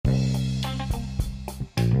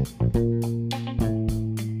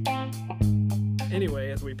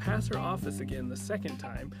Anyway, as we pass her office again the second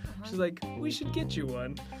time, she's like, "We should get you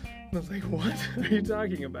one." And I was like, "What are you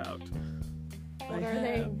talking about?" What are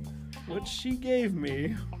they? What she gave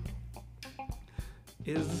me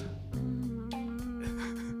is...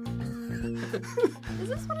 Is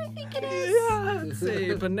this what I think it is? Yeah, it's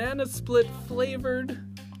a banana split flavored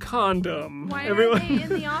condom. Why are they in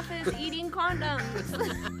the office eating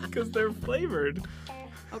condoms? Because they're flavored.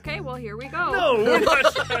 Okay, well, here we go. No, we're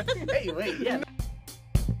not. Hey, wait, yeah.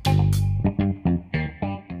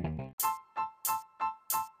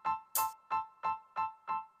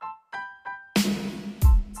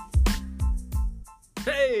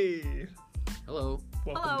 Hey! Hello,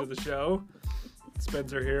 Welcome Hello. to the show.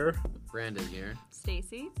 Spencer here, Brandon here.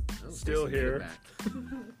 Stacy. Oh, Still Stacey made it here. back.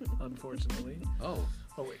 unfortunately. Oh,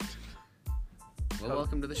 Oh, wait. well,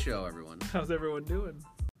 welcome to the show, everyone. How's everyone doing?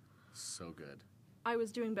 So good. I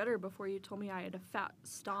was doing better before you told me I had a fat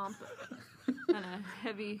stomp and a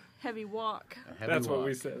heavy walk. A heavy That's what walk.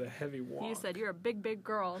 we said, a heavy walk. You said you're a big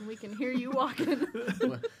girl, and we can hear you walking.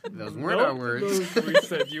 Those weren't our words. We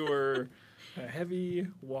said you were a heavy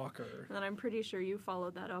walker. And I'm pretty sure you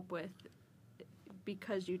followed that up with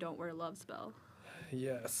because you don't wear Love Spell.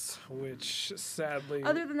 Yes, which sadly...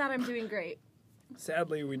 Other than that, I'm doing great.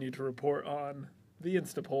 Sadly, we need to report on the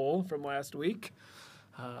Insta poll from last week.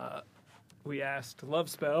 We asked Love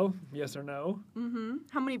Spell, yes or no. Mm-hmm.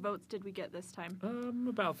 How many votes did we get this time?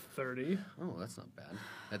 About 30. Oh, that's not bad.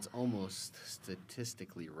 That's almost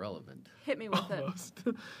statistically relevant. Hit me with it. Almost.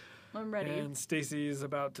 I'm ready. And Stacy's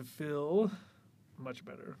about to fill much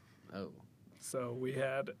better. Oh, So we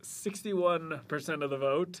had 61% of the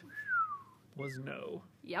vote was no.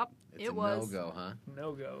 Yep, it's it a was. no-go, huh?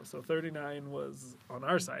 No go. So 39 was on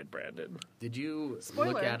our side, Brandon. Did you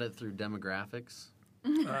Spoiler. look at it through demographics?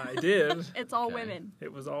 I did. It's all Okay. women,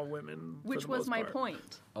 It was all women. for which the was most my part.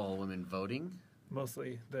 point. All women voting,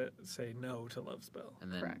 Mostly that say no to Love Spell.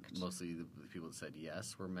 and then Correct. mostly the people that said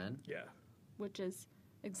yes were men. Yeah. Which is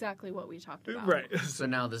exactly what we talked about. Right. So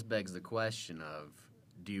now this begs the question of,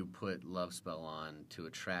 do you put Love Spell on to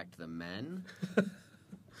attract the men?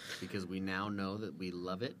 Because we now know that we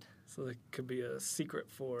love it. So it could be a secret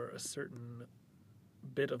for a certain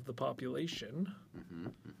bit of the population.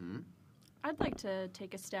 I'd like to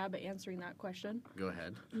take a stab at answering that question. Go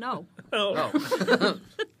ahead. No. Oh.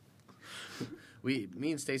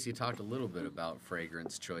 Me and Stacy talked a little bit about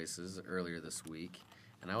fragrance choices earlier this week,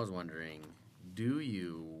 and I was wondering, do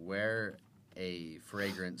you wear a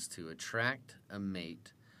fragrance to attract a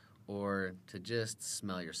mate or to just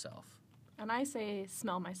smell yourself? And I say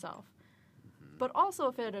smell myself. But also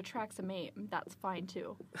if it attracts a mate, that's fine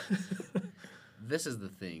too. This is the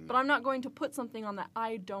thing. But I'm not going to put something on that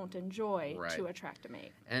I don't enjoy Right. to attract a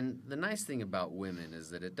mate. And the nice thing about women is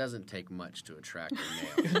that it doesn't take much to attract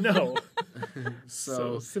a male. No.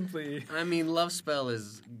 So, simply, I mean, Love Spell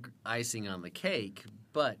is icing on the cake,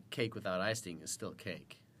 but cake without icing is still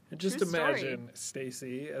cake. just True story. imagine,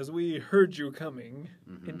 Stacy, as we heard you coming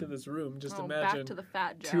into this room, just imagine back to the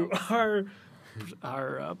fat to joke.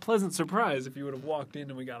 our pleasant surprise if you would have walked in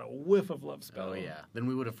and we got a whiff of Love Spell. Oh, yeah. Then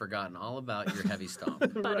we would have forgotten all about your heavy stomp.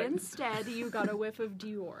 But Right. instead, you got a whiff of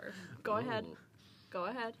Dior. Go ahead. Oh, Go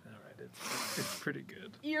ahead. All right, it's pretty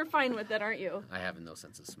good. You're fine with it, aren't you? I have no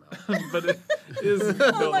sense of smell. But it is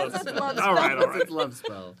no Love it's Spell. Love All right, all right. It's Love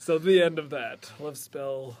Spell. So the end of that. Love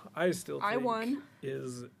Spell, I still think I won.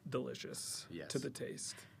 is delicious Yes. to the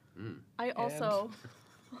taste. I also...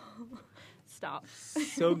 Stop.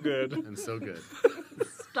 So good. And so good.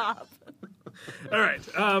 Stop. All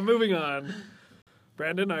right, moving on.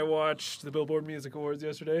 Brandon, I watched the Billboard Music Awards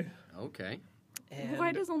yesterday. Okay. And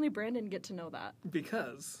Why does only Brandon get to know that?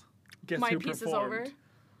 Because guess My who piece performed? is over.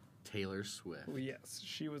 Taylor Swift. Well, yes,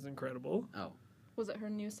 she was incredible. Oh, Was it her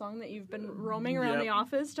new song that you've been roaming around Yep. the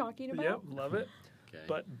office talking about? Yep, love it. okay.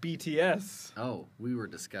 But BTS Oh, we were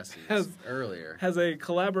discussing Has- this earlier. has a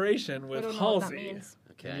collaboration I with don't know what that Halsey. means.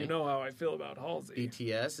 Okay. And you know how I feel about Halsey.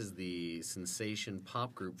 BTS is the sensation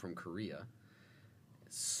pop group from Korea.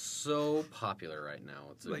 It's so popular right now.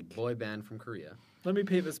 It's a Like- boy band from Korea. Let me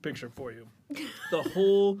paint this picture for you. The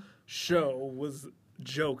whole show was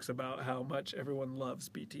jokes about how much everyone loves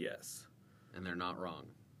BTS. And they're not wrong.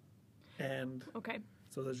 And Okay.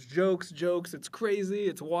 so there's jokes, it's crazy,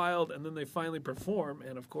 it's wild, and then they finally perform,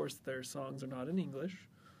 and of course their songs are not in English.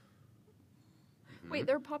 Wait,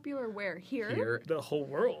 they're popular where? Here? Here, The whole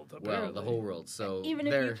world, apparently. well, the whole world. So Even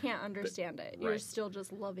if they're- you can't understand it, you're Right. still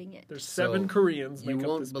just loving it. There's So 7 Koreans you make up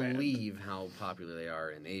won't this band. believe how popular they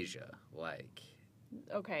are in Asia. Like,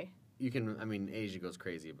 Okay. you can, I mean, Asia goes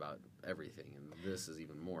crazy about everything, and this is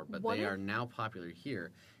even more. But What they if- are now popular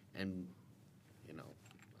here, and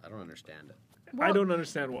I don't understand it. I Well, don't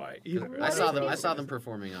understand why either. What I saw if them. you- I saw them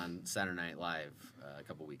performing on Saturday Night Live a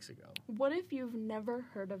couple weeks ago. What if you've never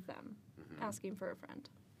heard of them? Mm-hmm. Asking for a friend.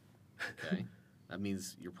 Okay, that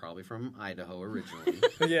means you're probably from Idaho originally.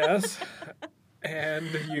 Yes, and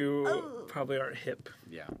you probably aren't hip.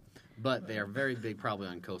 Yeah, but they are very big, probably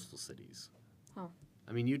on coastal cities. Huh.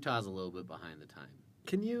 I mean, Utah's a little bit behind the time.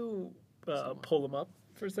 Can you Somewhat. pull them up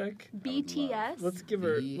for a sec? BTS. Let's give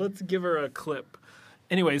her. B- Let's give her a clip.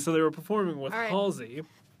 Anyway, so they were performing with All right. Halsey,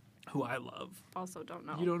 who I love. Also don't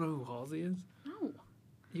know. You don't know who Halsey is? No.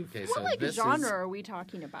 You Okay, What so like this genre is are we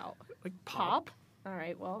talking about? like Pop? All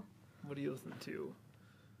right. Well, What do you listen to?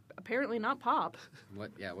 apparently not pop.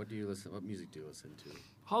 what? Yeah, what do you listen? What music do you listen to?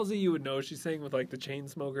 Halsey, you would know. She sang with like the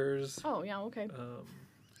Chainsmokers. Oh yeah. Okay.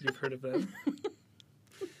 You've heard of them?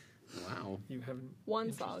 Wow. You haven't.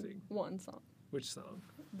 One song. Interesting. One song. Which song?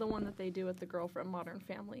 The one that they do with the girl from Modern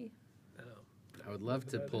Family. Oh. I would love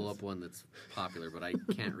to That pull is- up one that's popular, but I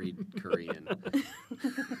can't read Korean.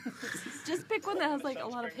 Just pick one that has like a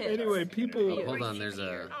lot of hits. Anyway, people. Hold on, there's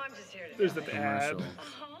a There's an ad. commercial.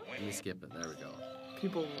 Let me skip it. There we go.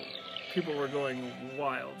 People were going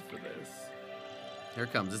wild for this. Here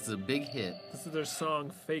it comes. This is a big hit. This is their song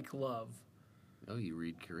 "Fake Love." Oh, you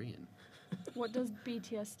read Korean. What does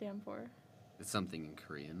BTS stand for? It's something in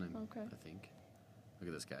Korean, Okay. I think. Look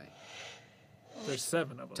at this guy. There's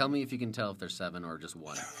 7 of them. Tell me if you can tell if there's 7 or just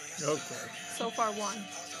 1. Okay. So far, one.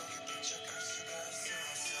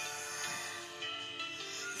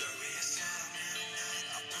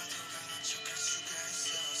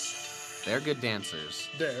 They're good dancers.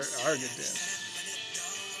 There are good dancers.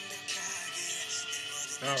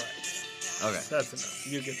 All right. Okay. That's enough.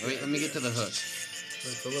 You get. Wait, let me get to the hook.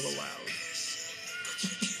 That's a little loud.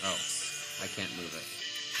 Oh, I can't move it.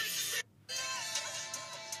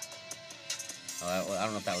 Oh, I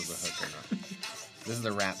don't know if that was the hook or not. This is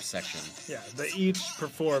the rap section. Yeah, they each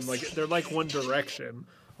perform like they're like One Direction,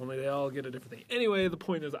 only they all get a different thing. Anyway, the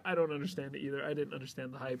point is I don't understand it either. I didn't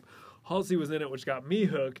understand the hype. Halsey was in it, which got me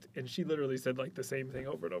hooked, and she literally said like the same thing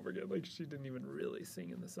over and over again. Like she didn't even really sing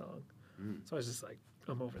in the song. So I was just like,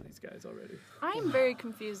 I'm over these guys already. I'm very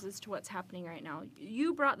confused as to what's happening right now.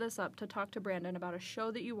 You brought this up to talk to Brandon about a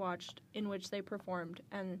show that you watched in which they performed,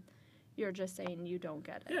 and you're just saying you don't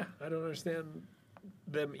get it. Yeah, I don't understand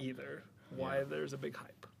them either. Why there's a big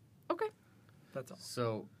hype. Okay. That's all.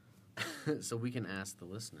 So, so we can ask the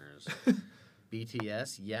listeners,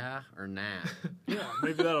 BTS, yeah or nah? Yeah,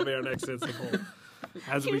 maybe that'll be our next Insta poll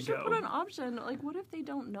as You we should go. put an option. Like, what if they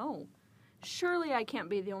don't know? Surely I can't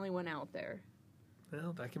be the only one out there.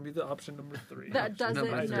 Well, that can be the option number 3. That doesn't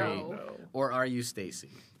number I three. don't know. Or are you Stacy?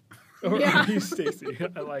 Or Yeah. are you Stacy?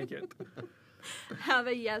 I like it. Have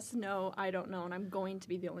a yes, no, I don't know, and I'm going to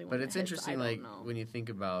be the only one. But that it's hits, interesting, I like don't know. when you think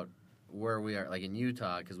about where we are, like in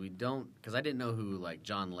Utah, because I didn't know who like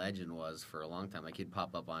John Legend was for a long time. Like he'd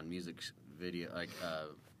pop up on music video, like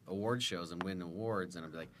award shows and win awards, and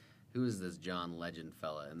I'd be like, who is this John Legend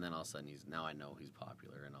fella? And then all of a sudden now I know he's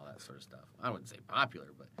popular and all that sort of stuff. I wouldn't say popular,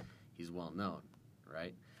 but he's well known,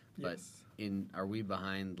 right? But Yes. are we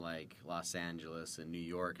behind like Los Angeles and New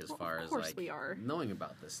York as Well, far of as course like we are. knowing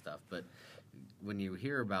about this stuff? But when you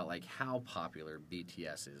hear about like how popular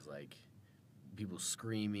BTS is, like people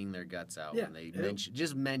screaming their guts out Yeah, when they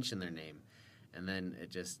it- mention their name, and then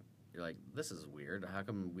you're like, this is weird. How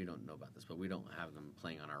come we don't know about this? But we don't have them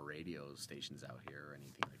playing on our radio stations out here or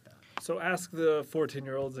anything like that. So ask the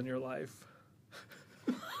 14-year-olds in your life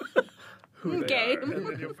who Okay. they are, and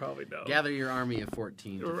then you'll probably know. Gather your army of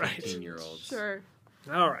 14 to Right. 15-year-olds. Sure.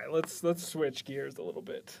 All right, let's switch gears a little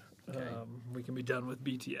bit. Okay. We can be done with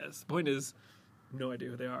BTS. Point is, no idea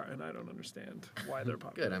who they are, and I don't understand why they're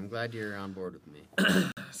popular. Good. I'm glad you're on board with me.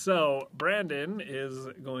 So Brandon is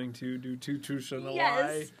going to do 2 truths and a lie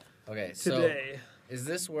Yes. Okay, so today. is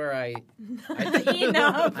this where I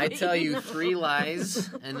Enough. I tell you 3 lies,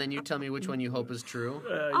 and then you tell me which one you hope is true?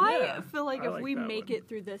 I Yeah, feel like I if like we that make one. it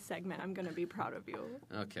through this segment, I'm going to be proud of you.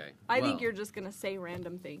 Okay. I well, think you're just going to say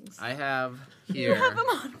random things. I have You here. have them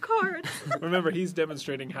on cards. Remember, he's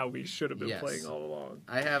demonstrating how we should have been Yes. playing all along.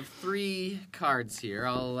 I have 3 cards here.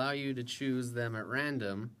 I'll allow you to choose them at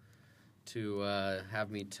random to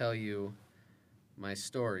have me tell you my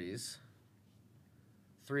stories,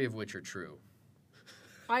 3 of which are true.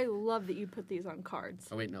 I love that you put these on cards.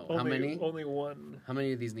 Oh, wait, no. Only, How many? Only one. How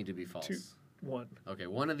many of these need to be false? 2. 1. Okay,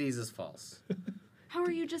 one of these is false. How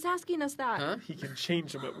are you just asking us that? Huh? He can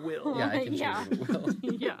change them at will. Yeah, I can change Yeah. it. Well,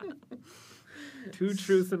 Yeah. 2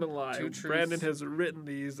 truths and a lie. Two truths Brandon has written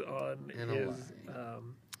these on and a his lie.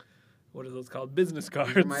 what are those called? Business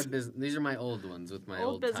cards. These are my old ones with my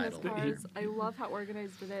Old old business title. cards. I love how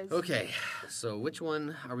organized it is. Okay, so which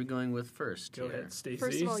one are we going with first? Go here? ahead, Stacy.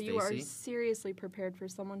 First of all, you are Stacy? seriously prepared for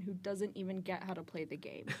someone who doesn't even get how to play the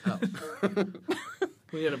game. Oh.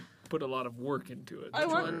 We had to put a lot of work into it. I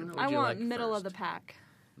one would want you like middle of first? the pack.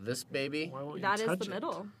 This baby. Why won't you That is touch the it?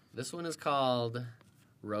 middle. This one is called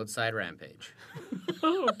Roadside Rampage.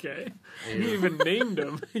 Oh, okay. You even named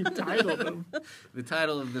him. You titled him. The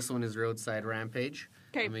title of this one is Roadside Rampage.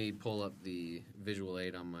 'Kay. Let me pull up the visual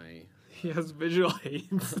aid on my He has visual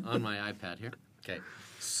aids. on my iPad here. Okay,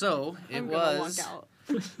 so it I'm gonna was walk out.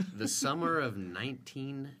 the summer of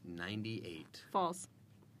 1998. False.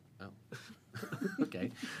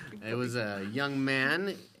 Okay, it was a young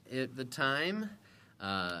man at the time,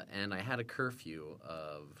 and I had a curfew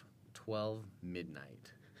of 12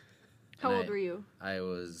 midnight. How And old were you?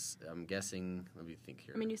 I'm guessing, let me think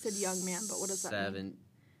here. I mean, you said young man, but what does that mean?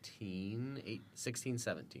 16,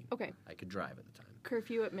 17. Okay. I could drive at the time.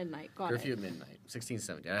 Curfew at midnight. Got Curfew it. at midnight. 16,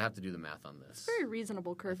 17. I'd have to do the math on this. Very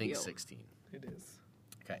reasonable I curfew. think 16. It is.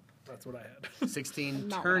 Okay. That's what I had. 16,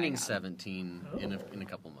 Not what I turning had. 17 in a Oh.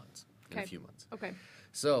 couple months. In a Okay. few months. Okay.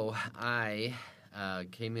 So I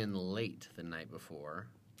came in late the night before.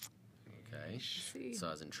 Okay. See. So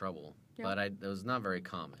I was in trouble. Yep. But it was not very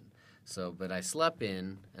common. So, but I slept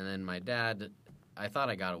in, and then my dad, I thought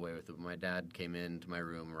I got away with it, but my dad came into my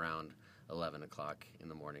room around 11 o'clock in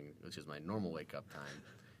the morning, which is my normal wake-up time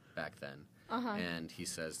back then. Uh-huh. And he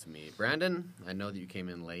says to me, Brandon, I know that you came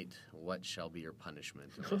in late. What shall be your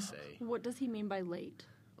punishment? And I say, What does he mean by late?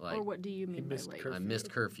 like, Or what do you mean by missed late? curfew. I missed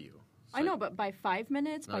curfew. I know, but by 5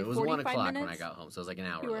 minutes? No, by it was 45 1 o'clock minutes? when I got home, so it was like an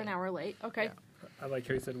hour You were late. an hour late. Okay. Yeah. I like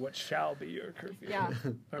how he said, "What shall be your curfew?" Yeah.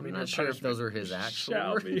 I I'm mean, not your sure if those punishment were his actual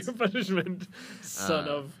shall words. be your punishment, son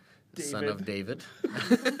Uh, of David. Son of David.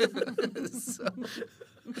 So-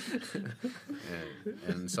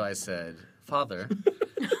 and so I said, Father,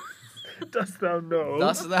 Dost thou know?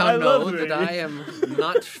 dost I thou know love that thee." I am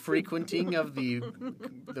not frequenting of the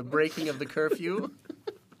breaking of the curfew?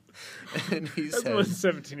 And he That's what a says,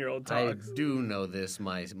 17-year-old I talks. do know this,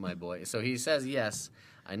 my boy. So he says, yes,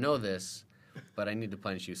 I know this, but I need to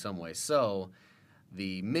punish you some way. So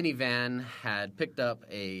the minivan had picked up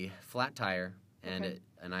a flat tire, and Okay.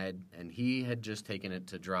 and he had just taken it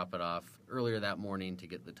to drop it off earlier that morning to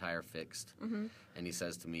get the tire fixed. Mm-hmm. And he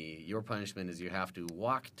says to me, your punishment is you have to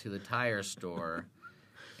walk to the tire store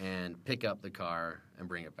and pick up the car and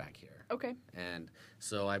bring it back here. Okay. And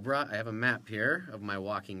so I have a map here of my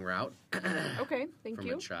walking route. Okay. Thank From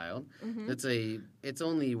you. a child. Mhm. It's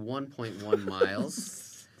only 1.1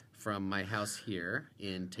 miles from my house here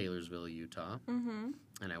in Taylorsville, Utah. Mm-hmm.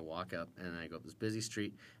 And I walk up and I go up this busy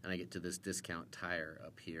street and I get to this discount tire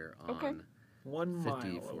up here on Okay. 1 mile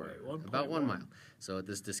 54. away. About 1 1.1. mile. So at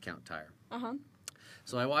this discount tire. Uh-huh.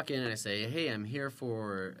 So I walk in and I say, hey, I'm here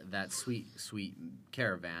for that sweet, sweet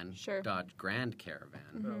caravan. Sure. Dodge Grand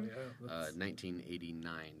Caravan. Oh yeah. that's-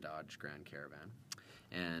 1989 Dodge Grand Caravan.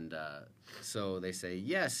 And so they say,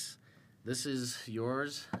 yes, this is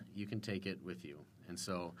yours. You can take it with you. And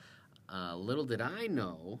so little did I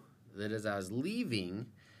know that as I was leaving,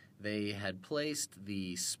 they had placed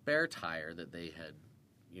the spare tire that they had,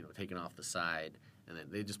 taken off the side, and then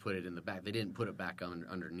they just put it in the back. They didn't put it back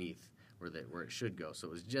underneath where it should go. So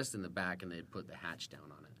it was just in the back, and they'd put the hatch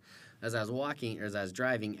down on it. As I was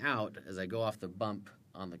driving out, as I go off the bump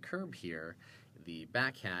on the curb here, the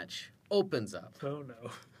back hatch opens up. Oh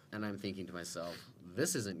no. And I'm thinking to myself,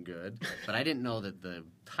 this isn't good. But I didn't know that the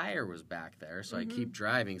tire was back there, so I keep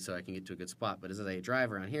driving so I can get to a good spot. But as I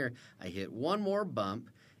drive around here, I hit one more bump,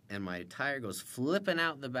 and my tire goes flipping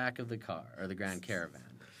out the back of the car, or the Grand Caravan.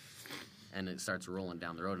 And it starts rolling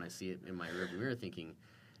down the road, and I see it in my rearview mirror thinking,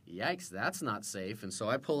 yikes, that's not safe. And so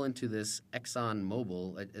I pull into this Exxon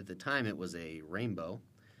Mobil. At the time, it was a Rainbow.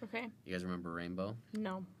 Okay. You guys remember Rainbow?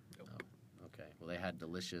 No. Okay. Well, they had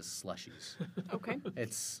delicious slushies. Okay.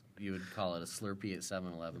 You would call it a Slurpee at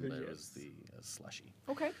 7-Eleven, but it was Yes. the slushie.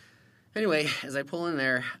 Okay. Anyway, as I pull in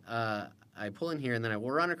there, I pull in here, and then I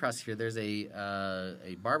will run across here. There's a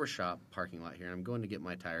barbershop parking lot here, and I'm going to get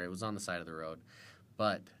my tire. It was on the side of the road,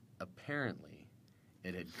 but apparently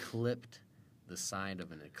it had clipped the side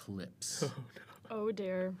of an Eclipse. Oh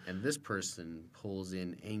dear. And this person pulls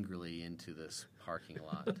in angrily into this parking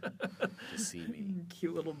lot to see me.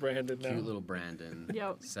 Cute little Brandon now. Cute little Brandon,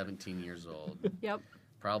 Yep. 17 years old, Yep.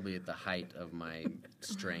 probably at the height of my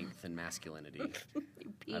strength and masculinity.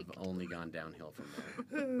 You I've peaked. only gone downhill from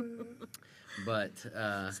there.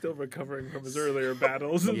 But Still recovering from his earlier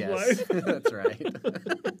battles in yes, life. that's right.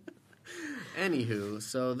 Anywho,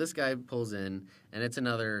 so this guy pulls in, and it's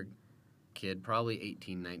another kid, probably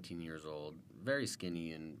 18, 19 years old, very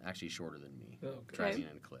skinny and actually shorter than me, Okay. driving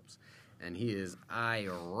an Eclipse. And he is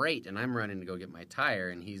irate, and I'm running to go get my tire,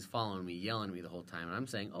 and he's following me, yelling at me the whole time. And I'm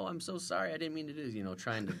saying, "Oh, I'm so sorry, I didn't mean to do this,"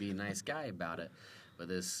 trying to be a nice guy about it. But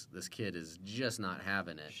this kid is just not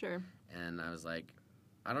having it. Sure. And I was like,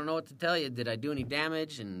 "I don't know what to tell you. Did I do any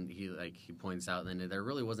damage?" And he points out, and there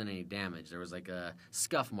really wasn't any damage. There was like a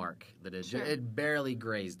scuff mark that Sure. it barely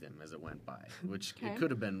grazed him as it went by, which Okay. it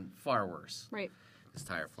could have been far worse. Right. His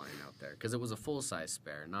tire flying out there because it was a full size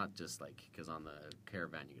spare, not just because on the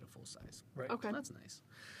Caravan you get a full size. Right. Okay. So that's nice.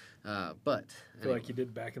 But I feel like you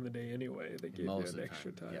did back in the day anyway. They gave you Most of an the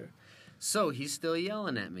extra time, tire. So he's still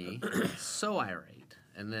yelling at me, so irate.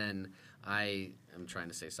 And then I am trying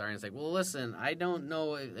to say sorry. And it's like, well, listen, I don't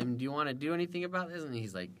know. And do you want to do anything about this? And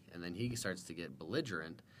he's like, and then he starts to get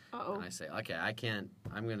belligerent. Uh-oh. And I say, okay, I can't.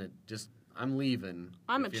 I'm leaving.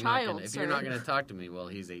 I'm If a you're not child, gonna- If sir. you're not going to talk to me, well,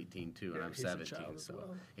 he's 18 too, and Yeah, I'm he's a 17, child as so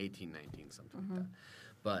well. 18, 19, something Mm-hmm. like that.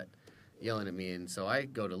 But yelling at me, and so I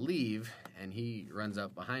go to leave, and he runs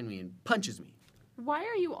up behind me and punches me. Why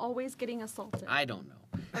are you always getting assaulted? I don't know.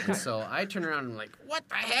 Okay. And so I turn around and I'm like, what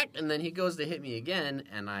the heck? And then he goes to hit me again,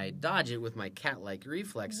 and I dodge it with my cat-like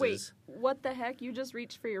reflexes. Wait, what the heck? You just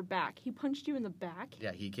reached for your back. He punched you in the back?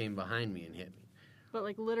 Yeah, he came behind me and hit me. But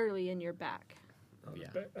like literally in your back. Yeah.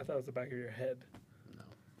 I thought it was the back of your head. No.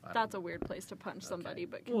 I don't That's know. a weird place to punch somebody,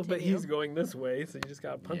 but Well, continue. but he's going this way, so you just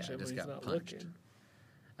got to punch Yeah, him just when he's got not punched. looking.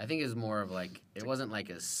 I think it was more of it wasn't like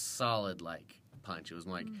a solid punch. It was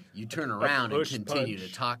more like you turn around and push continue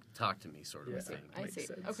punch. to talk to me sort of Yeah. a thing. I Makes see.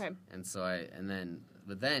 sense. Okay. And so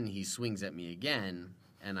but then he swings at me again,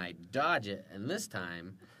 and I dodge it, and this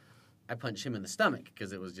time I punch him in the stomach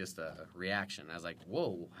because it was just a reaction. I was like,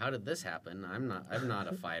 "Whoa, how did this happen? I'm not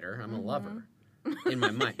a fighter. I'm a lover." In my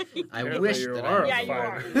mind, I Apparently wish you that are I a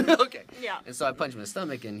Yeah, you fighter. okay. Yeah. And so I punch him in the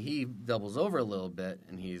stomach, and he doubles over a little bit,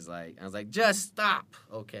 and I was like, just stop,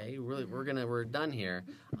 okay? We're done here.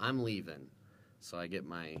 I'm leaving. So I get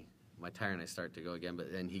my tire and I start to go again,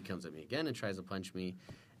 but then he comes at me again and tries to punch me,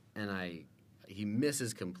 and he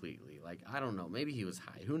misses completely. I don't know, maybe he was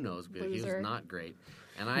high. Who knows? But he Loser. was not great.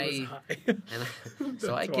 And He was high. so I That's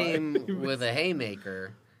why came he was- with a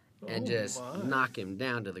haymaker and Oh, just my. knock him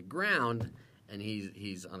down to the ground. And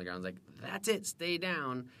he's on the ground. He's like, that's it, stay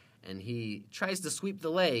down. And he tries to sweep the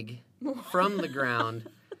leg from the ground.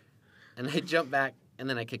 And I jump back, and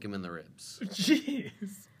then I kick him in the ribs. Jeez.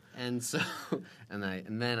 And so, and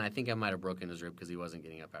then I think I might have broken his rib because he wasn't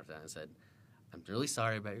getting up after that. I said, I'm really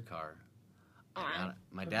sorry about your car.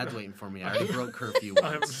 My dad's waiting for me. I already broke curfew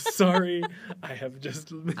I'm once. sorry. I have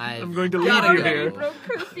just. I've I'm going to leave gotta you go. here. Broke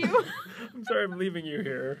curfew. I'm sorry. I'm leaving you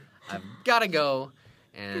here. I've got to go.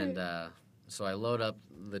 And so I load up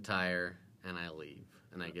the tire, and I leave.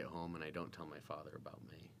 And I get home, and I don't tell my father about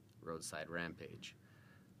my roadside rampage.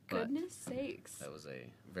 But Goodness sakes. that was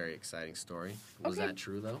a very exciting story. Was Okay. that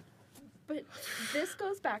true, though? But this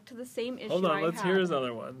goes back to the same issue Hold on. I Let's had. hear his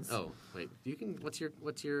other ones. Oh, wait. You can. What's your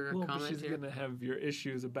Well, but comment she's here? going to have your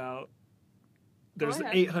issues about. There's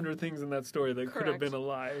ahead. 800 things in that story that could have Correct. been a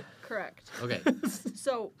lie. Correct. Okay.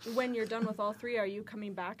 So when you're done with all three, are you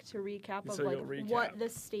coming back to recap of So you'll recap. what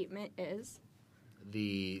this statement is?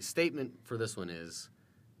 The statement for this one is,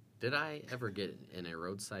 did I ever get in a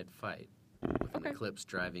roadside fight with an Okay. Eclipse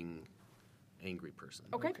driving angry person?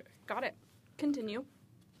 Okay. Okay. Got it. Continue.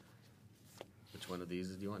 Which one of these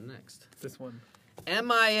do you want next? This one.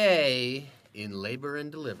 MIA in labor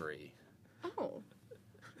and delivery. Oh.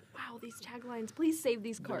 Wow, these taglines. Please save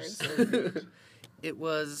these cards. It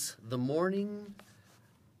was the morning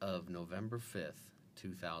of November 5th,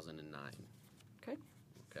 2009. Okay.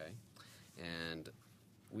 Okay. And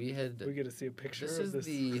we had. We get to see a picture this of is this.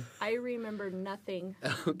 the. I remember nothing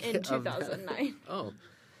Okay, in of that. 2009. Oh.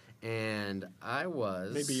 And I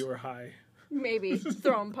was. Maybe you were high. Maybe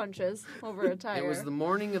throwing punches over a tire. It was the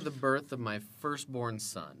morning of the birth of my firstborn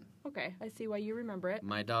son. Okay, I see why you remember it.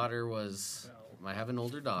 My daughter was. Well, I have an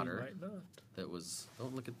older You daughter might not. that was.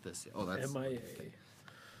 Don't look at this. Oh, that's. MIA.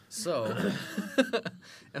 So,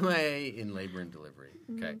 MIA in labor and delivery.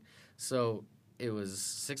 Okay. So it was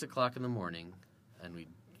 6 o'clock in the morning, and we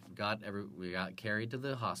got carried to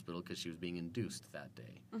the hospital because she was being induced that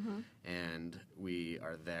day. And we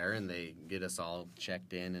are there, and they get us all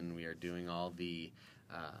checked in, and we are doing all the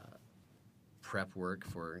prep work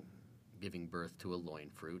for giving birth to a loin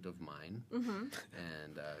fruit of mine.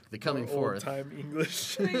 And the coming forth. Old time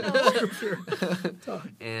English. I know. Talk.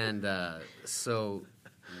 And so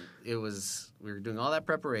we were doing all that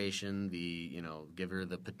preparation, give her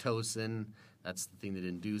the Pitocin, that's the thing that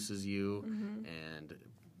induces you, and,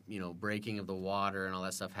 breaking of the water and all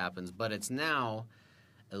that stuff happens. But it's now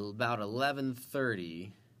about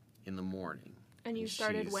 11:30 in the morning. And you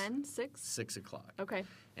started she's when? 6? 6 o'clock. Okay.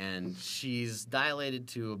 And she's dilated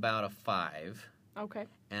to about a 5. Okay.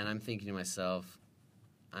 And I'm thinking to myself,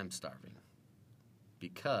 I'm starving.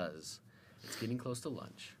 Because it's getting close to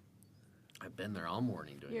lunch. I've been there all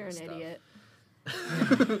morning doing You're an this stuff. idiot.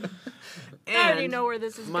 And I already know where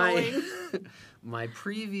this is going. my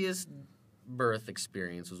previous birth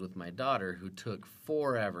experience was with my daughter, who took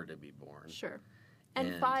forever to be born. Sure. And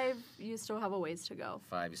And 5, you still have a ways to go.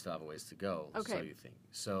 5, you still have a ways to go. Okay. So you think.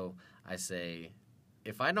 So I say,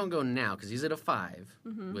 if I don't go now, because he's at a 5,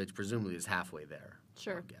 which presumably is halfway there.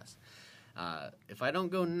 Sure. I guess. If I don't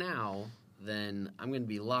go now, then I'm going to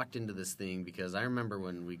be locked into this thing, because I remember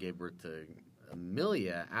when we gave birth to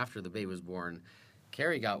Amelia, after the baby was born,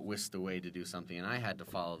 Carrie got whisked away to do something, and I had to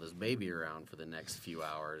follow this baby around for the next few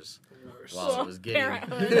hours while it was getting...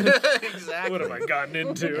 Exactly. What have I gotten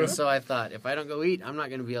into? And so I thought, if I don't go eat, I'm not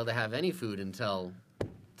going to be able to have any food until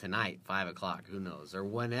tonight, 5 o'clock, who knows, or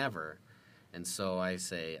whenever. And so I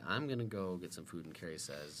say, I'm going to go get some food, and Carrie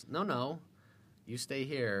says, no, you stay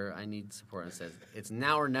here. I need support. And says, it's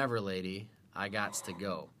now or never, lady. I gots to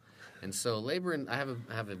go. And so labor and I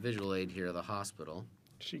have a visual aid here at the hospital.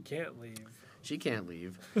 She can't leave. She can't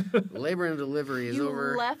leave. Labor and delivery is You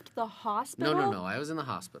over. left the hospital? No. I was in the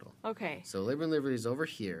hospital. Okay. So labor and delivery is over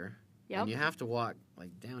here. Yep. And you have to walk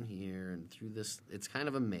like down here and through this. It's kind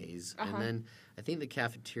of a maze. Uh-huh. And then I think the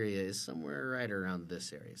cafeteria is somewhere right around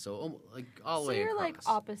this area. So like all the So way you're across. like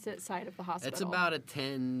opposite side of the hospital. It's about a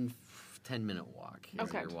 10-minute walk as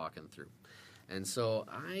Okay. you're walking through. And so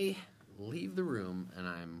I leave the room and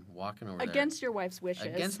I'm walking over Against your wife's wishes.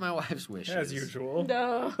 there. Against my wife's wishes. As usual.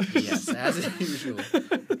 No. Yes, as usual.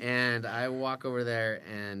 And I walk over there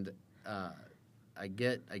and I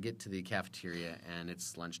get to the cafeteria and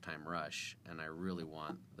it's lunchtime rush and I really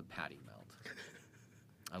want the patty melt.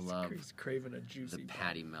 I love He's craving a the juicy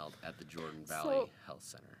patty melt at the Jordan Valley Health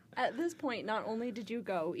Center. At this point, not only did you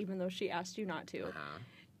go, even though she asked you not to, Uh-huh.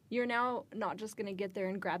 you're now not just going to get there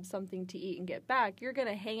and grab something to eat and get back. You're going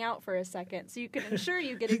to hang out for a second so you can ensure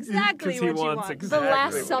you get exactly 'Cause what he you wants want. exactly The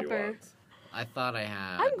Last what he Supper. wants. I thought I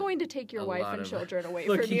had. I'm going to take your a wife lot and of- children away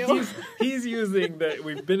Look, from you. he's using that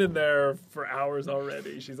we've been in there for hours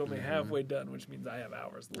already. She's only halfway done, which means I have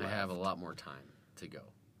hours left. I have a lot more time to go.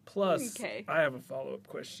 Plus, Okay. I have a follow-up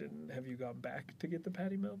question. Have you gone back to get the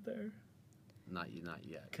patty melt there? Not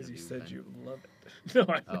yet. Because Have you said been? you love it. No,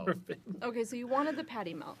 I've Oh. never been. Okay, so you wanted the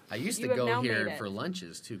patty melt. I used You to have go now here made it. for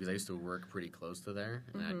lunches too, because I used to work pretty close to there,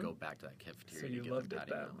 and I'd go back to that cafeteria. So to you get loved the it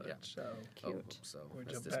patty that melt. much. Yeah. So Cute. Oh, so we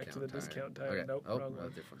that's jump back to the discount tire. Okay. Nope, oh, wrong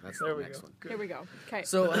one. different. That's There the we next go. one. Good. Here we go. Okay.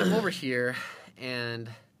 So I'm over here, and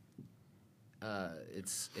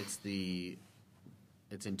it's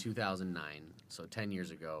in 2009, so 10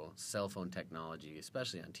 years ago. Cell phone technology,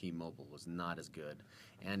 especially on T-Mobile, was not as good.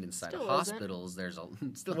 And inside Still of isn't. hospitals, there's a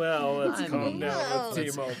still, Well, let's I calm mean, down with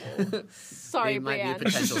let's- T-Mobile. Sorry, they might Brianne. be a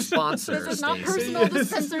potential sponsor. This is not Stacey. personal to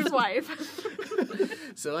Spencer's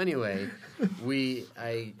wife. So anyway,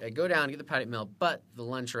 I go down to get the patty melt, but the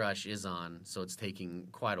lunch rush is on, so it's taking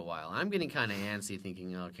quite a while. I'm getting kind of antsy,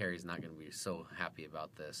 thinking, oh, Carrie's not going to be so happy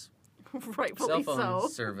about this. Rightfully Cell phone so.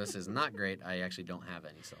 service is not great. I actually don't have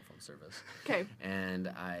any cell phone service. Okay. And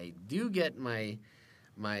I do get my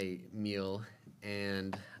meal,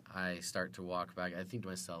 and I start to walk back. I think to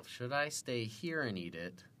myself, should I stay here and eat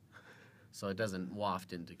it so it doesn't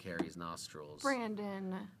waft into Carrie's nostrils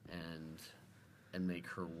Brandon, and make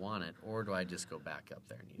her want it, or do I just go back up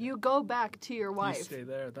there and eat you go back to your You wife. stay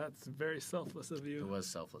there. That's very selfless of it? It you. was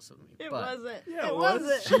selfless of me. It but, wasn't. Yeah, it was.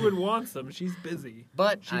 wasn't. She would want some. She's busy.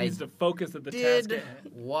 But She I needs to focus at the task did at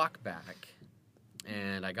hand. walk back,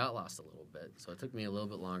 and I got lost a little bit, so it took me a little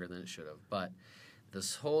bit longer than it should have. But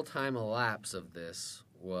this whole time elapse of this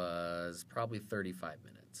was probably 35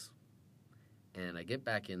 minutes. And I get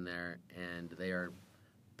back in there, and they are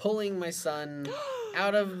pulling my son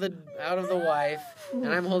out of the wife, and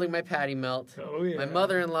I'm holding my patty melt. Oh, yeah. My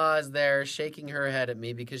mother-in-law is there shaking her head at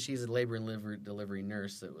me because she's a labor and delivery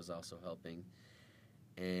nurse that was also helping.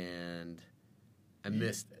 And I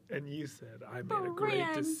missed it. And you said, I made a great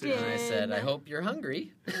Brandon. decision. And I said, I Then- hope you're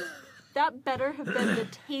hungry. That better have been the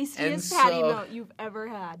And tastiest so- patty melt you've ever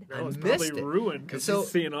had. That was I probably missed it. ruined because So-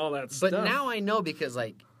 he's seeing all that But stuff. now I know because,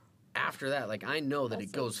 like, after that, like, I know that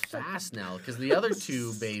it goes fast now because the other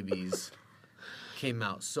two babies came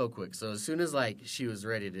out so quick. So as soon as, like, she was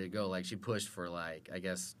ready to go, like, she pushed for, like, I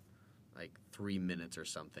guess, like 3 minutes or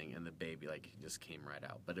something, and the baby, like, just came right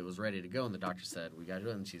out. But it was ready to go, and the doctor said, we got to do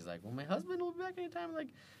it. And she's like, well, my husband will be back anytime. I'm like,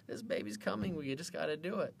 this baby's coming. We just got to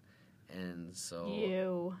do it. And so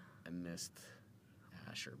You. I missed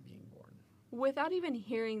Asher being born. Without even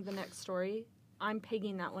hearing the next story, I'm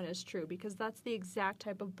pegging that one as true because that's the exact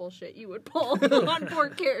type of bullshit you would pull on poor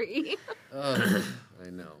Carrie. I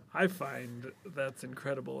know. I find that's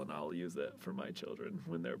incredible, and I'll use it for my children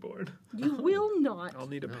when they're born. You will not. I'll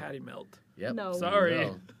need a No. patty melt. Yep. No. Sorry.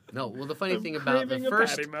 No. Well, the funny I'm thing about the craving a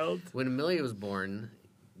first, patty melt. when Amelia was born,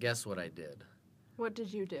 guess what I did? What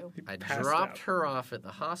did you do? He I passed dropped out. her off at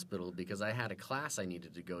the hospital because I had a class I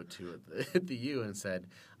needed to go to at the U and said,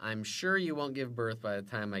 I'm sure you won't give birth by the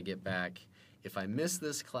time I get back. If I miss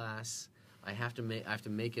this class, I have to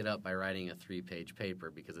make it up by writing a 3-page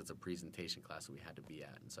paper because it's a presentation class that we had to be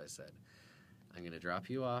at. And so I said, I'm going to drop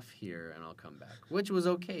you off here and I'll come back, which was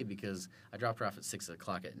okay because I dropped her off at 6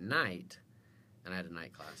 o'clock at night and I had a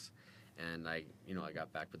night class. And I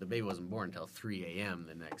got back, but the baby wasn't born until 3 a.m.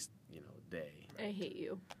 the next, day. I hate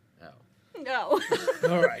you. Oh. No.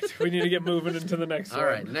 All right, we need to get moving into the next one. All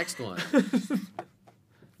right, next one. This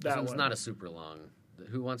That one's one. not a super long.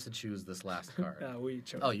 Who wants to choose this last card? We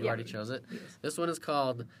chose. Oh, you already chose it? Yes. This one is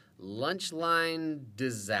called Lunchline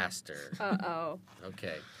Disaster. Uh-oh.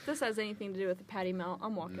 Okay. If this has anything to do with the patty melt,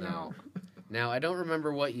 I'm walking No. out. Now, I don't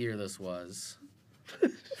remember what year this was,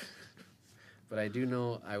 but I do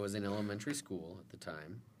know I was in elementary school at the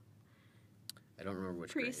time. I don't remember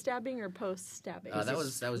which grade. Pre-stabbing or post-stabbing?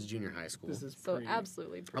 That was junior high school. This is so pre.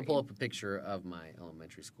 absolutely pre. I'll pull up a picture of my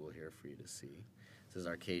elementary school here for you to see. This is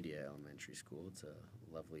Arcadia Elementary School. It's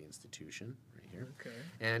a lovely institution right here. Okay.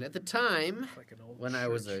 And at the time, It's like an old when I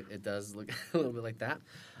was church. it does look a little bit like that.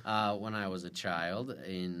 When I was a child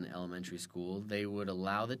in elementary school, they would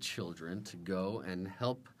allow the children to go and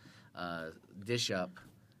help dish up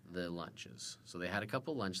the lunches. So they had a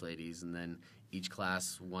couple lunch ladies, and then each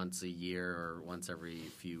class once a year or once every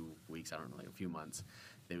few weeks, I don't know, like a few months,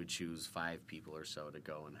 they would choose 5 people or so to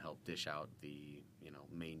go and help dish out the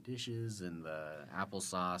main dishes and the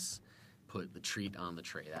applesauce, put the treat on the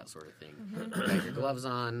tray, that sort of thing. You got your gloves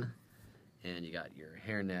on, and you got your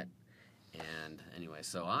hairnet. And anyway,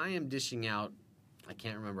 so I am dishing out, I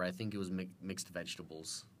can't remember, I think it was mixed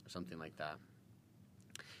vegetables or something like that.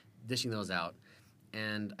 Dishing those out,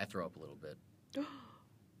 and I throw up a little bit.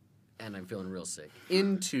 And I'm feeling real sick.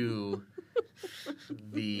 Into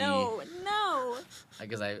the... No.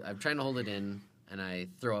 Because I'm trying to hold it in, and I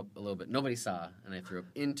throw up a little bit. Nobody saw, and I threw up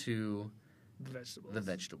into Vegetables. the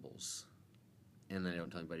vegetables. And then I don't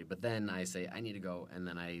tell anybody. But then I say, I need to go, and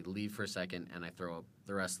then I leave for a second, and I throw up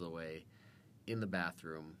the rest of the way in the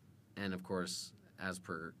bathroom. And, of course, as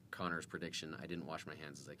per Connor's prediction, I didn't wash my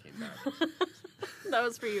hands as I came back. That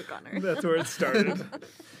was for you, Connor. That's where it started.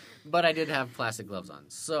 But I did have plastic gloves on.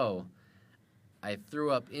 So I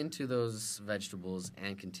threw up into those vegetables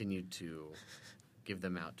and continued to give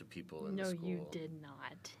them out to people in the No, school. you did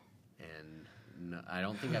not. And no, I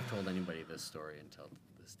don't think I've told anybody this story until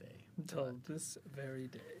this day. Until this very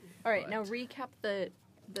day. All right, But- now recap the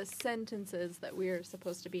sentences that we are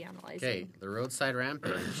supposed to be analyzing. Okay, the roadside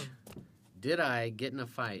rampage. Did I get in a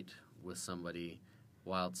fight with somebody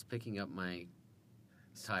whilst picking up my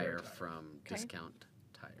tire Spare tire. from Okay. Discount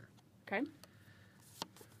Tire? Okay.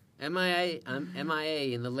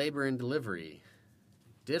 MIA in the labor and delivery.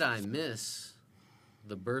 Did I miss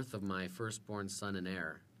the birth of my firstborn son and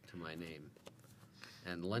heir to my name?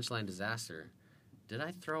 And lunchline disaster. Did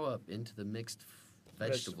I throw up into the mixed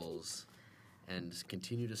vegetables and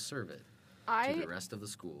continue to serve it to the rest of the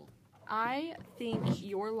school? I think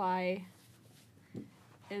your lie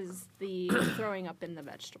is the throwing up in the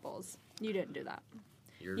vegetables. You didn't do that.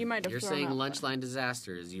 You might have You're thrown saying up, lunchline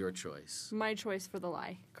disaster is your choice. My choice for the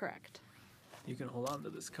lie. Correct. You can hold on to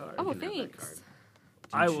this card. Oh, can have that thanks. card. Do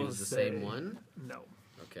I you will choose the say same one? No.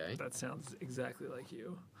 Okay. That sounds exactly like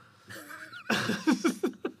you.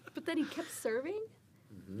 But then he kept serving?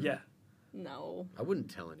 Mm-hmm. Yeah. No. I wouldn't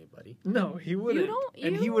tell anybody. No, he wouldn't.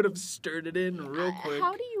 And he you- would have stirred it in real quick.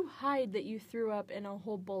 How do you hide that you threw up in a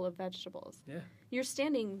whole bowl of vegetables? Yeah. You're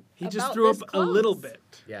standing. He about just threw up this a little close.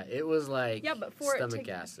 bit. Yeah, it was like Yeah, but for it to- stomach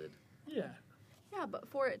acid. Yeah. Yeah, but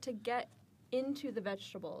for it to get into the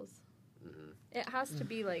vegetables, Mhm. it has to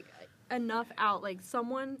be like enough out. Like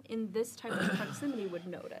someone in this type of proximity would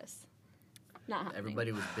notice. Not happening.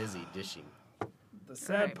 Everybody was busy dishing. The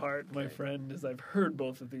sad Right. part, my friend, is I've heard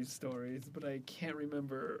both of these stories, but I can't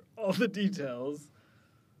remember all the details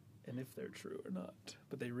and if they're true or not.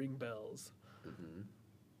 But they ring bells Hmm.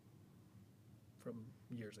 from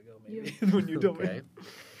years ago, maybe, when you told Okay. me.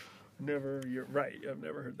 Never, you're right. I've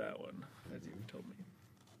never heard that one, as you told me.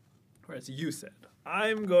 Whereas you said,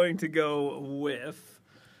 I'm going to go with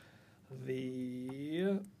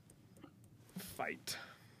the fight.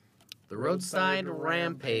 The roadside Roadside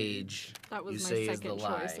rampage. That was you my say is second the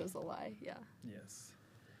lie. choice as a lie. Yeah. Yes.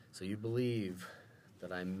 So you believe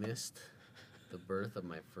that I missed the birth of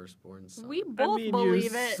my firstborn son? We both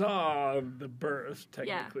believe you it. saw the birth.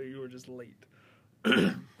 Technically, you were just late.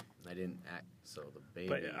 I didn't act. So the baby.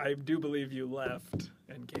 But I do believe you left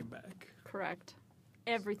and came back. Correct.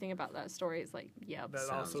 Everything about that story is like, yep. That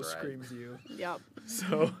Sounds also right. screams you. Yep.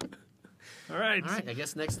 So, all right. All right. I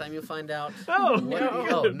guess next time you'll find out. Oh,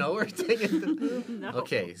 What, no, we're taking. No.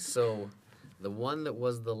 Okay, so the one that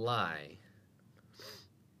was the lie.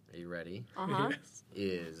 Are you ready? Uh-huh. Yes.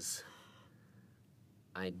 Is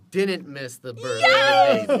I didn't miss the birth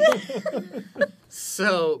of the baby.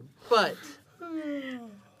 So, but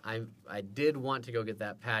I did want to go get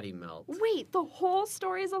that patty melt. Wait, the whole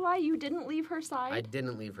story is a lie? You didn't leave her I side?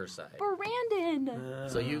 didn't leave her side. Brandon!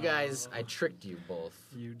 So you guys, I tricked you both.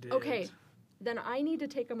 You did. Okay, then I need to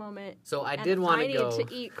take a moment. So I and did want to go. I need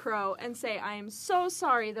to eat crow and say I am so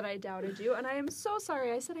sorry that I doubted you, and I am so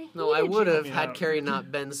sorry I said I hated No, I would you. have Yeah. had Carrie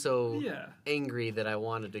not been so Yeah. angry that I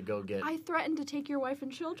wanted to go get. I threatened to take your wife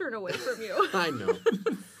and children away from you. I know,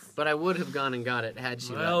 but I would have gone and got it had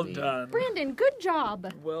she Well let me. done. Brandon, good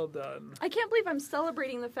job. Well done. I can't believe I'm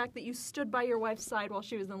celebrating the fact that you stood by your wife's side while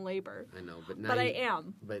she was in labor. I know, but now But I you,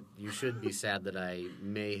 am. But you should be sad that I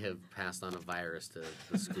may have passed on a virus to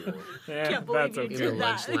the school. Yeah, Can't believe that's you okay. In the did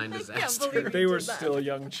that. lunchline I can't disaster. believe you They were did that. still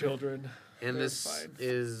young children. And They're this fine.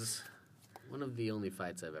 is one of the only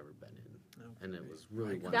fights I've ever been in. And it was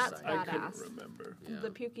really That's one-sided. I couldn't badass. remember. Yeah.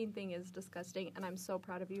 The puking thing is disgusting, and I'm so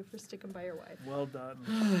proud of you for sticking by your wife. Well done.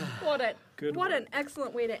 Good What work. an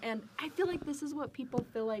excellent way to end. I feel like this is what people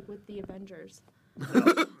feel like with the Avengers.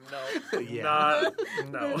 No. Yeah.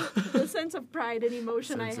 No. The sense of pride and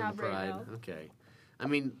emotion Sense I of have right pride. now. Okay. I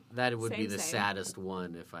mean, that would be Same, the same. saddest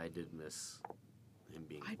one if I did miss him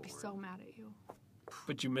being I'd born. be so mad at you.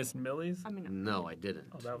 But you missed Millie's? I mean, No, I didn't.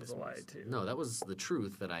 Oh, that was a miss lie, Millie's. too. No, that was the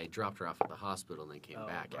truth that I dropped her off at the hospital and then came Oh,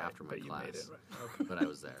 back right. after my But class. you made it, right. Okay. But I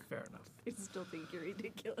was there. Fair enough. I still think you're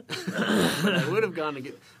ridiculous. But I would have gone to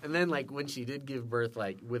get. And then, like, when she did give birth,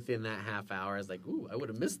 like, within that half hour, I was like, ooh, I would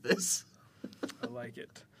have missed this. I like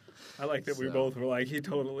it. I like that we So- both were like, he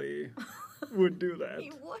totally would do that.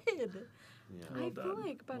 He would. Yeah. Well I done. feel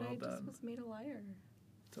like, but Well I just done. was made a liar.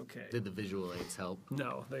 It's okay. Did the visual aids help?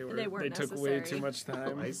 No, they They weren't took way necessary. too much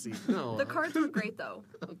time. I see. No. The cards were great, though.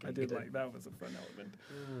 Okay, I did good. like that was a fun element.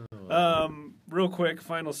 Oh. Real quick,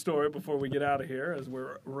 final story before we get out of here, as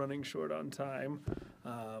we're running short on time.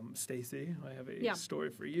 Stacy, I have a Yeah. story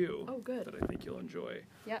for you Oh, good. that I think you'll enjoy.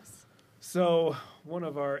 Yes. So, one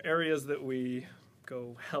of our areas that we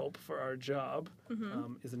go help for our job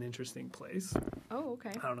Mm-hmm. is an interesting place. Oh,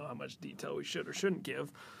 okay. I don't know how much detail we should or shouldn't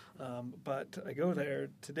give, but I go there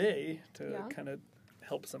today to Yeah. kind of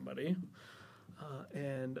help somebody.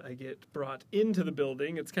 And I get brought into the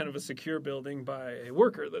building. It's kind of a secure building by a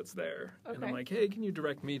worker that's there. And I'm Okay. like, hey, can you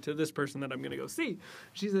direct me to this person that I'm going to go see?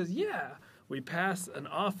 She says, yeah. We pass an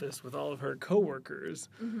office with all of her coworkers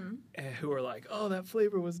who are like, oh, that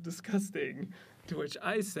flavor was disgusting. To which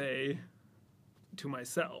I say to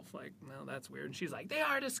myself, like, no, that's weird. And she's like, they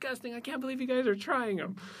are disgusting. I can't believe you guys are trying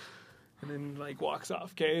them. And then, like, walks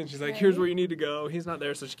off, okay? And she's like, here's where you need to go. He's not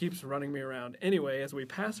there, so she keeps running me around. Anyway, as we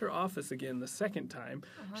pass her office again the second time,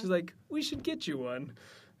 she's like, we should get you one.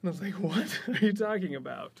 And I was like, what are you talking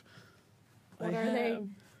about? What I are they? have-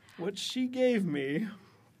 What she gave me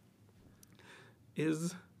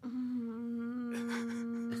is...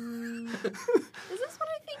 Is this what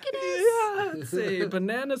I think it is? Yeah, it's a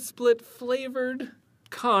banana split flavored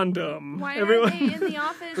condom. Why are they in the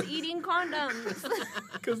office eating condoms?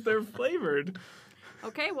 Because they're flavored.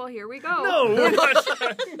 Okay, well, here we go. No, we're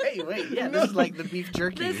not. Hey, wait. Yeah, this is like the beef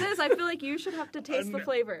jerky. This is, I feel like you should have to taste the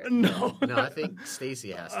flavor. No. No, I think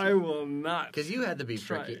Stacy has I to. will not. Because you had the beef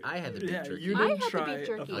try jerky. it. I had the beef Yeah, jerky. you I didn't had the try beef a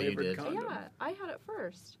jerky. Oh, you flavored did? condom. Yeah, I had it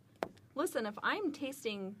first. Listen, if I'm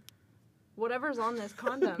tasting whatever's on this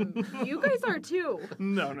condom, you guys are too.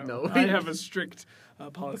 No. No. I have a strict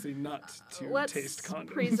policy not to Let's taste condoms.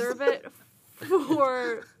 preserve it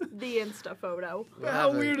for the Insta photo.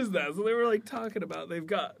 How weird is that? So they were like talking about they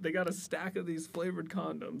got a stack of these flavored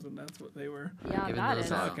condoms, and that's what they were Yeah, Giving that those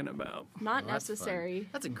is out. talking about. not Well, that's fun. necessary.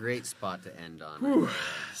 That's a great spot to end on.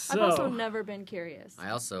 So, I've also never been curious. I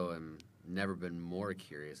also am never been more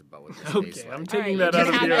curious about what this tastes okay, like. I'm taking All right, that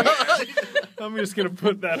you out of can here. I'm just gonna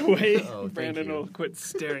put that away. Oh, thank Brandon you. will quit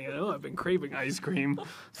staring at it. Oh, I've been craving ice cream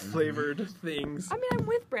flavored things. I mean, I'm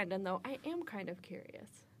with Brandon, though. I am kind of curious.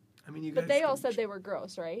 I mean, you But guys they all can said they were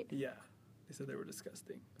gross, right? Yeah, they said they were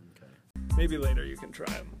disgusting. Okay. Maybe later you can try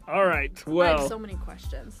them. All right. I Well, have so many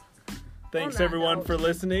questions. thanks on that everyone note. for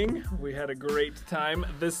listening. We had a great time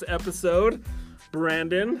this episode.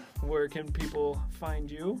 Brandon, where can people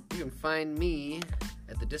find you? You can find me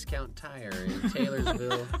at the Discount Tire in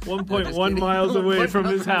Taylorsville. 1.1 miles away from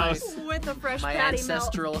his house. With a fresh My patty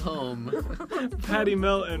ancestral home. Patty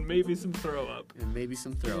melt and maybe some throw up. And maybe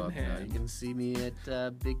some throw up. In hand. You can see me at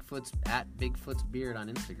Bigfoot's Beard on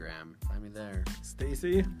Instagram. Find me there.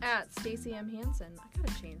 Stacy? melt. At Stacey M. Hansen. I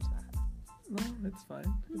gotta change that. No, it's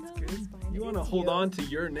fine. It's No, good. it's fine. You want to It's hold you. on to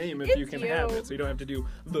your name if It's you can you. have it, so you don't have to do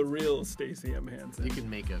the real Stacy M. Hansen. You can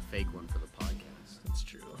make a fake one for the podcast. That's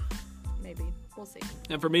true. Maybe. We'll see.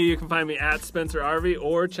 And for me, you can find me at Spencer Arvey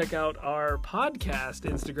or check out our podcast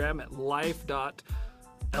Instagram at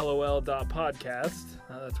life.lol.podcast.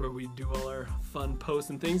 That's where we do all our fun posts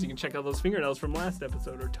and things. You can check out those fingernails from last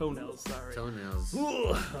episode, or toenails, sorry. Toenails.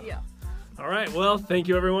 Ugh. Yeah. All right, well, thank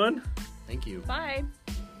you, everyone. Thank you. Bye.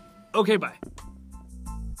 Okay, bye.